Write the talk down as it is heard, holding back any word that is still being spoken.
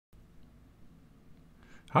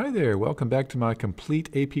Hi there, welcome back to my complete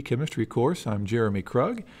AP Chemistry course. I'm Jeremy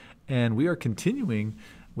Krug, and we are continuing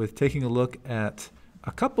with taking a look at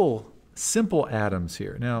a couple simple atoms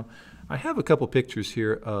here. Now, I have a couple pictures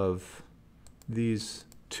here of these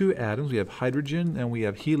two atoms. We have hydrogen and we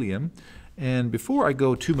have helium. And before I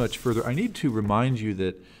go too much further, I need to remind you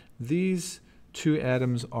that these two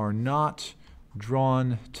atoms are not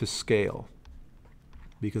drawn to scale,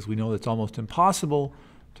 because we know it's almost impossible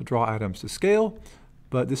to draw atoms to scale.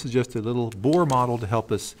 But this is just a little Bohr model to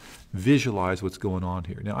help us visualize what's going on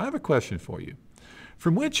here. Now, I have a question for you.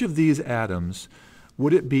 From which of these atoms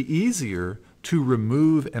would it be easier to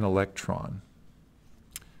remove an electron?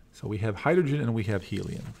 So we have hydrogen and we have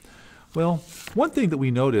helium. Well, one thing that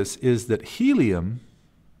we notice is that helium,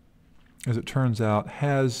 as it turns out,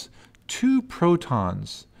 has two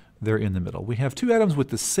protons there in the middle. We have two atoms with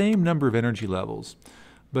the same number of energy levels,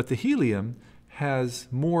 but the helium has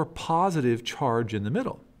more positive charge in the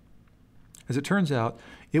middle. As it turns out,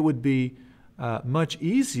 it would be much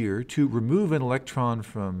easier to remove an electron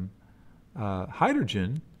from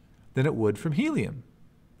hydrogen than it would from helium.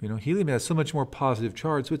 You know, helium has so much more positive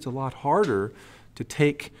charge, so it's a lot harder to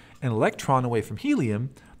take an electron away from helium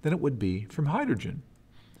than it would be from hydrogen.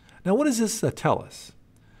 Now, what does this tell us?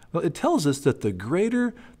 Well, it tells us that the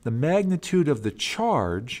greater the magnitude of the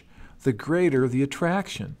charge, the greater the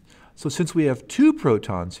attraction. So since we have two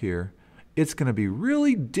protons here, it's going to be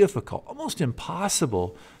really difficult, almost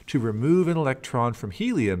impossible, to remove an electron from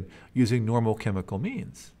helium using normal chemical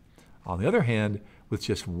means. On the other hand, with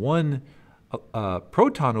just one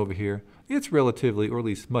proton over here, it's relatively, or at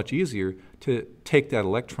least much easier, to take that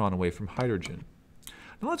electron away from hydrogen.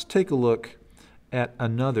 Now let's take a look at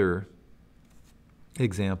another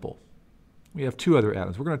example. We have two other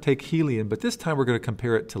atoms. We're going to take helium, but this time we're going to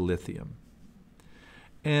compare it to lithium.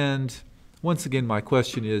 And once again, my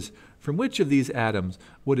question is, from which of these atoms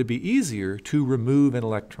would it be easier to remove an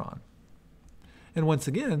electron? And once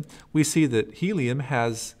again, we see that helium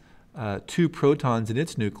has two protons in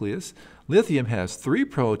its nucleus. Lithium has three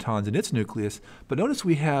protons in its nucleus, but notice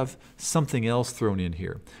we have something else thrown in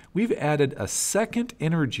here. We've added a second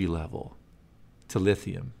energy level to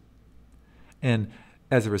lithium. And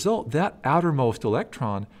as a result, that outermost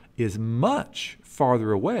electron is much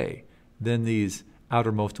farther away than these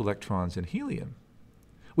outermost electrons in helium,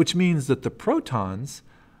 which means that the protons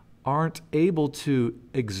aren't able to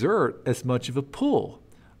exert as much of a pull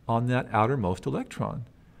on that outermost electron.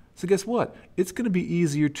 So guess what? It's going to be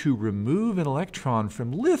easier to remove an electron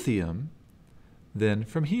from lithium than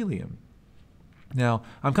from helium. Now,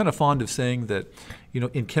 I'm kind of fond of saying that,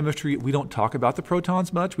 in chemistry, we don't talk about the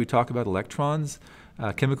protons much. We talk about electrons.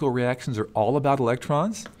 Chemical reactions are all about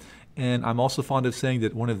electrons. And I'm also fond of saying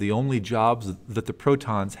that one of the only jobs that the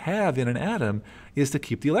protons have in an atom is to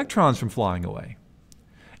keep the electrons from flying away.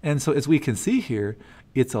 And so as we can see here,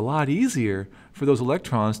 it's a lot easier for those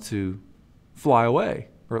electrons to fly away,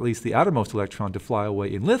 or at least the outermost electron to fly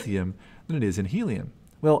away in lithium than it is in helium.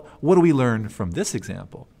 Well, what do we learn from this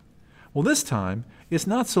example? Well, this time, it's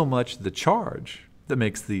not so much the charge that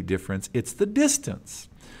makes the difference, it's the distance.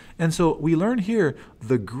 And so we learn here,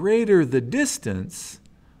 the greater the distance,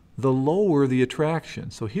 the lower the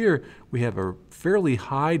attraction. So here we have a fairly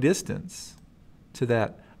high distance to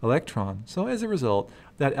that electron. So as a result,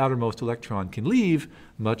 that outermost electron can leave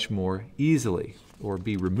much more easily, or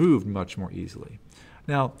be removed much more easily.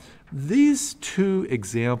 Now, these two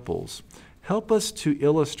examples help us to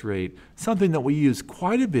illustrate something that we use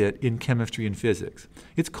quite a bit in chemistry and physics.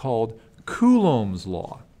 It's called Coulombs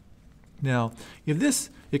Law. Now, if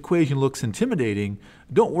this equation looks intimidating,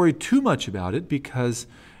 don't worry too much about it, because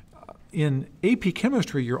in AP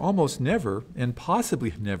Chemistry, you're almost never, and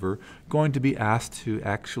possibly never, going to be asked to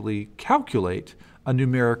actually calculate a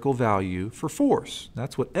numerical value for force.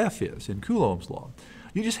 That's what F is in Coulomb's law.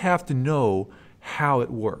 You just have to know how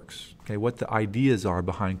it works, okay, what the ideas are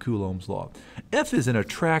behind Coulomb's law. F is an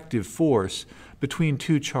attractive force between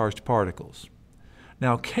two charged particles.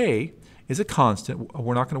 Now, K is a constant.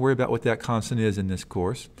 We're not going to worry about what that constant is in this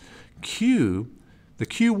course. Q, the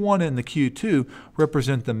Q1 and the Q2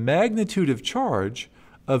 represent the magnitude of charge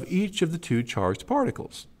of each of the two charged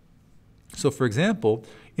particles. So for example,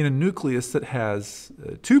 in a nucleus that has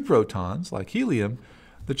two protons, like helium,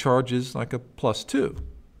 the charge is like a +2.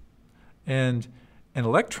 And an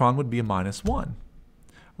electron would be a -1.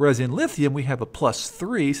 Whereas in lithium, we have a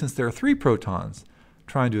 +3 since there are three protons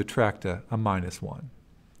trying to attract a -1.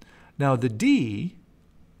 Now the D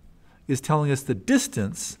is telling us the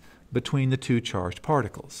distance between the two charged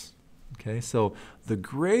particles. Okay, so the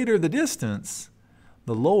greater the distance,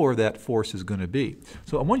 the lower that force is going to be.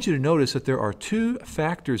 So I want you to notice that there are two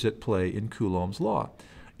factors at play in Coulomb's law.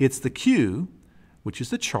 It's the Q, which is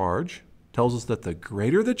the charge, tells us that the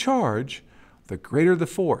greater the charge, the greater the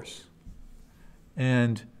force.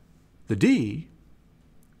 And the D,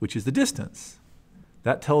 which is the distance,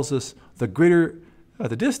 that tells us the greater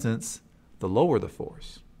the distance, the lower the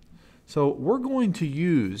force. So we're going to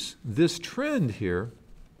use this trend here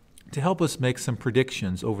to help us make some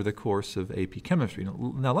predictions over the course of AP Chemistry.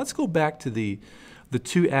 Now let's go back to the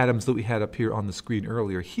two atoms that we had up here on the screen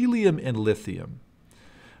earlier, helium and lithium.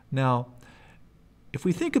 Now, if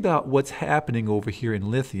we think about what's happening over here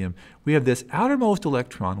in lithium, we have this outermost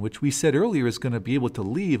electron, which we said earlier is going to be able to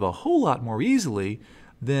leave a whole lot more easily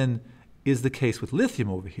than is the case with lithium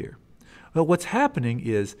over here. Well, what's happening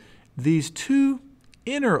is these two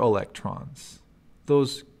inner electrons,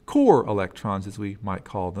 those core electrons as we might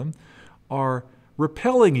call them, are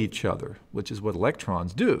repelling each other, which is what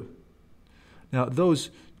electrons do. Now, those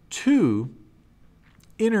two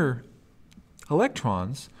inner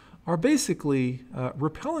electrons are basically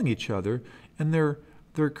repelling each other, and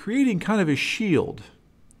they're creating kind of a shield.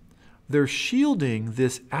 They're shielding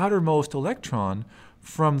this outermost electron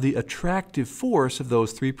from the attractive force of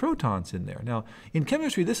those three protons in there. Now, in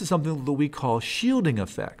chemistry, this is something that we call shielding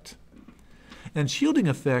effect. And shielding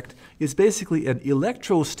effect is basically an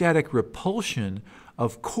electrostatic repulsion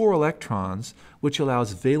of core electrons, which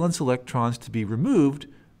allows valence electrons to be removed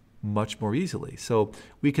much more easily. So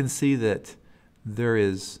we can see that there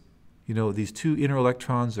is, these two inner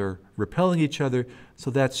electrons are repelling each other,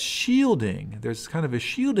 so that's shielding. There's kind of a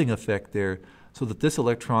shielding effect there so that this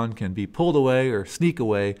electron can be pulled away or sneak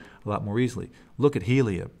away a lot more easily. Look at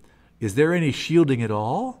helium. Is there any shielding at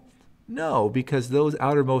all? No, because those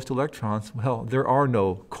outermost electrons, well, there are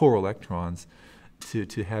no core electrons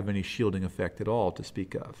to have any shielding effect at all to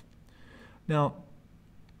speak of. Now,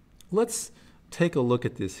 let's take a look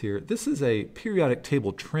at this here. This is a periodic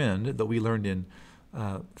table trend that we learned in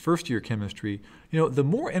first year chemistry. The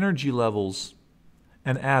more energy levels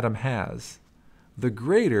an atom has, the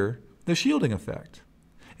greater the shielding effect.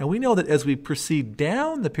 And we know that as we proceed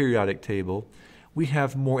down the periodic table, we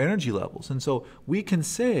have more energy levels. And so we can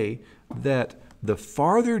say that the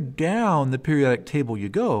farther down the periodic table you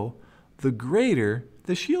go, the greater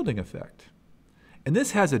the shielding effect. And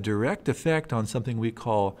this has a direct effect on something we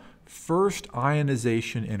call first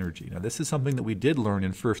ionization energy. Now, this is something that we did learn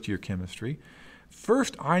in first year chemistry.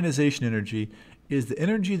 First ionization energy is the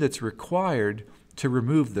energy that's required to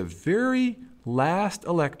remove the very last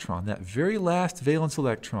electron, that very last valence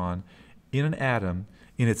electron in an atom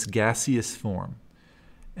in its gaseous form.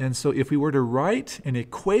 And so if we were to write an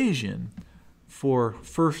equation for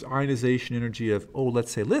first ionization energy of,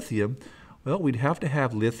 let's say lithium, well, we'd have to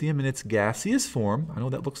have lithium in its gaseous form. I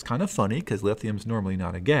know that looks kind of funny because lithium's normally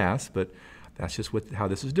not a gas, but that's just how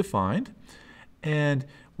this is defined. And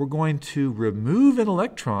we're going to remove an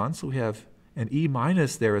electron, so we have an E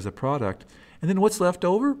minus there as a product. And then what's left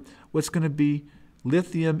over? What's going to be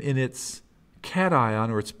lithium in its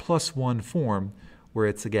cation or its +1 form where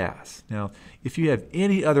it's a gas. Now, if you have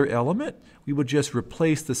any other element, we would just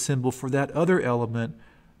replace the symbol for that other element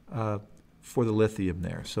for the lithium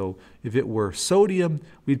there. So if it were sodium,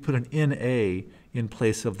 we'd put an Na in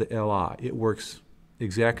place of the Li. It works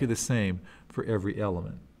exactly the same for every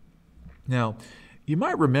element. Now, you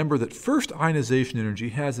might remember that first ionization energy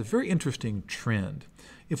has a very interesting trend.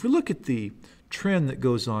 If we look at the trend that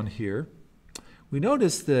goes on here, we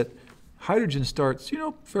notice that hydrogen starts,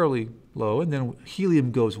 fairly low, and then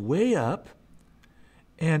helium goes way up.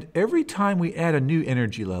 And every time we add a new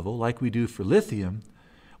energy level, like we do for lithium,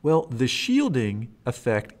 well, the shielding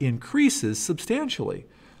effect increases substantially.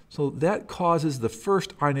 So that causes the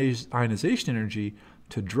first ionization energy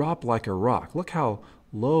to drop like a rock. Look how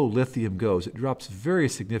low lithium goes. It drops very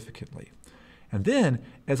significantly. And then,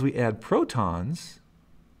 as we add protons,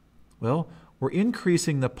 well, we're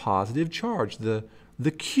increasing the positive charge, the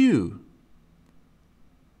Q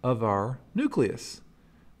of our nucleus,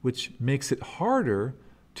 which makes it harder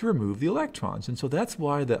to remove the electrons. And so that's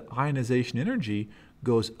why the ionization energy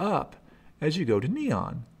goes up as you go to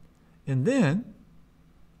neon. And then,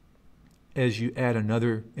 as you add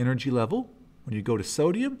another energy level, when you go to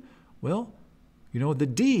sodium, well, the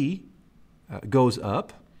D goes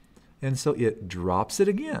up, and so it drops it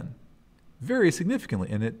again very significantly,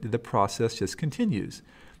 and the process just continues.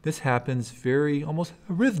 This happens almost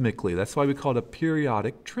rhythmically. That's why we call it a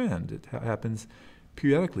periodic trend. It happens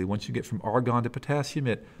periodically. Once you get from argon to potassium,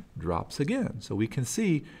 it drops again. So we can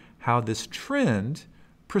see how this trend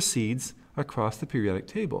proceeds across the periodic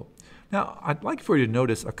table. Now, I'd like for you to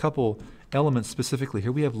notice a couple elements specifically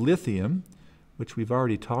here. We have lithium, which we've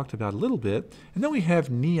already talked about a little bit, and then we have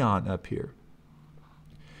neon up here.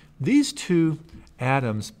 These two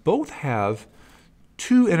atoms both have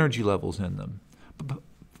 2 energy levels in them.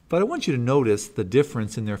 But I want you to notice the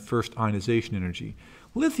difference in their first ionization energy.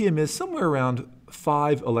 Lithium is somewhere around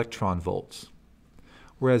 5 electron volts,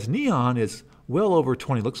 whereas neon is well over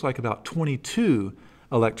 20, looks like about 22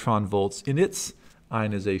 electron volts in its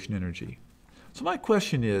ionization energy. So my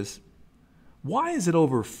question is, why is it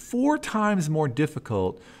over 4 times more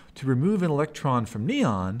difficult to remove an electron from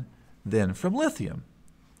neon than from lithium?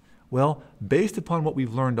 Well, based upon what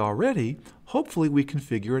we've learned already, hopefully we can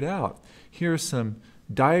figure it out. Here are some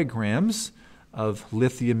diagrams of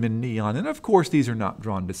lithium and neon, and of course these are not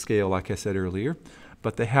drawn to scale like I said earlier,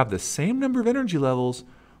 but they have the same number of energy levels.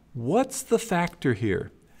 What's the factor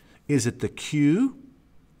here? Is it the Q,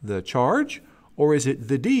 the charge, or is it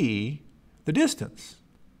the D, the distance?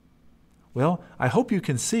 Well, I hope you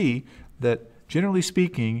can see that generally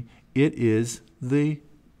speaking, it is the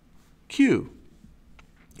Q.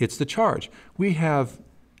 It's the charge. We have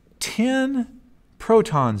 10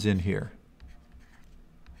 protons in here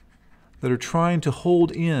that are trying to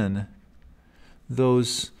hold in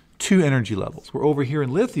those 2 energy levels. Where over here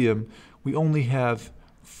in lithium, we only have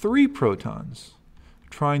 3 protons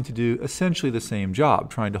trying to do essentially the same job,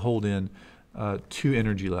 trying to hold in 2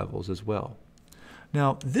 energy levels as well.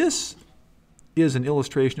 Now, this is an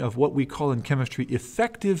illustration of what we call in chemistry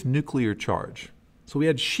effective nuclear charge. So we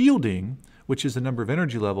had shielding, which is the number of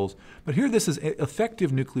energy levels, but here this is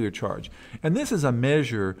effective nuclear charge. And this is a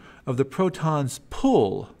measure of the proton's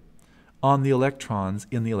pull on the electrons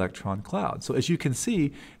in the electron cloud. So as you can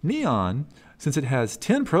see, neon, since it has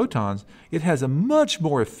 10 protons, it has a much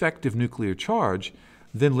more effective nuclear charge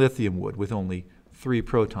than lithium would with only 3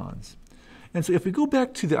 protons. And so if we go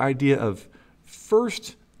back to the idea of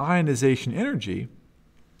first ionization energy,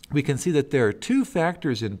 we can see that there are 2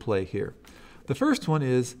 factors in play here. The first one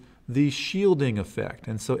is the shielding effect.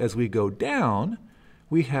 And so as we go down,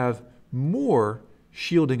 we have more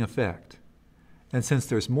shielding effect. And since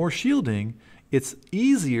there's more shielding, it's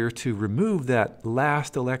easier to remove that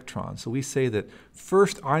last electron. So we say that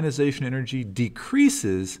first ionization energy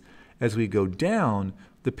decreases as we go down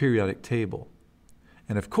the periodic table.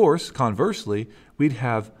 And of course, conversely, we'd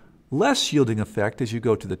have less shielding effect as you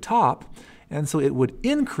go to the top, and so it would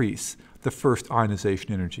increase the first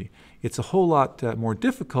ionization energy. It's a whole lot more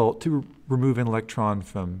difficult to remove an electron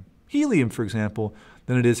from helium, for example,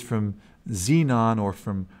 than it is from xenon or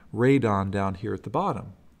from radon down here at the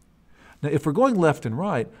bottom. Now, if we're going left and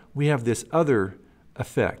right, we have this other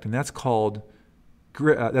effect, and that's called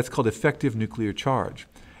effective nuclear charge.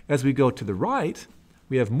 As we go to the right,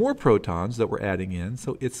 we have more protons that we're adding in,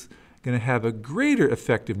 so it's going to have a greater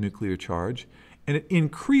effective nuclear charge, and it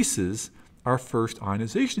increases our first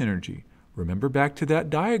ionization energy. Remember back to that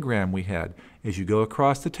diagram we had. As you go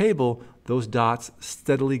across the table, those dots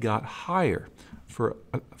steadily got higher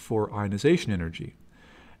for ionization energy.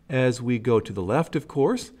 As we go to the left, of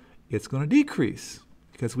course, it's going to decrease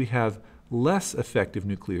because we have less effective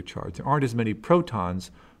nuclear charge. There aren't as many protons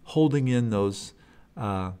holding in those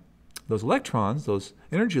electrons, those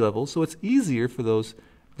energy levels, so it's easier for those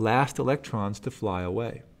last electrons to fly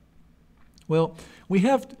away. Well, we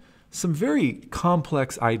have some very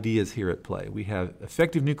complex ideas here at play. We have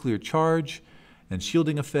effective nuclear charge and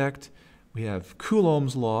shielding effect. We have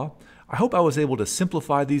Coulombs Law. I hope I was able to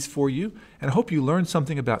simplify these for you, and I hope you learned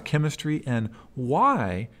something about chemistry and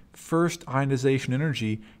why first ionization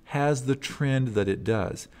energy has the trend that it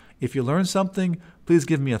does. If you learned something, please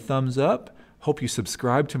give me a thumbs up. Hope you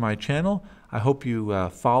subscribe to my channel. I hope you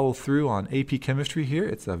follow through on AP Chemistry here.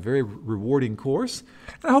 It's a very rewarding course.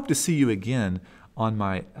 And I hope to see you again on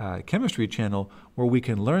my chemistry channel where we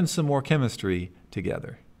can learn some more chemistry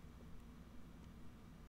together.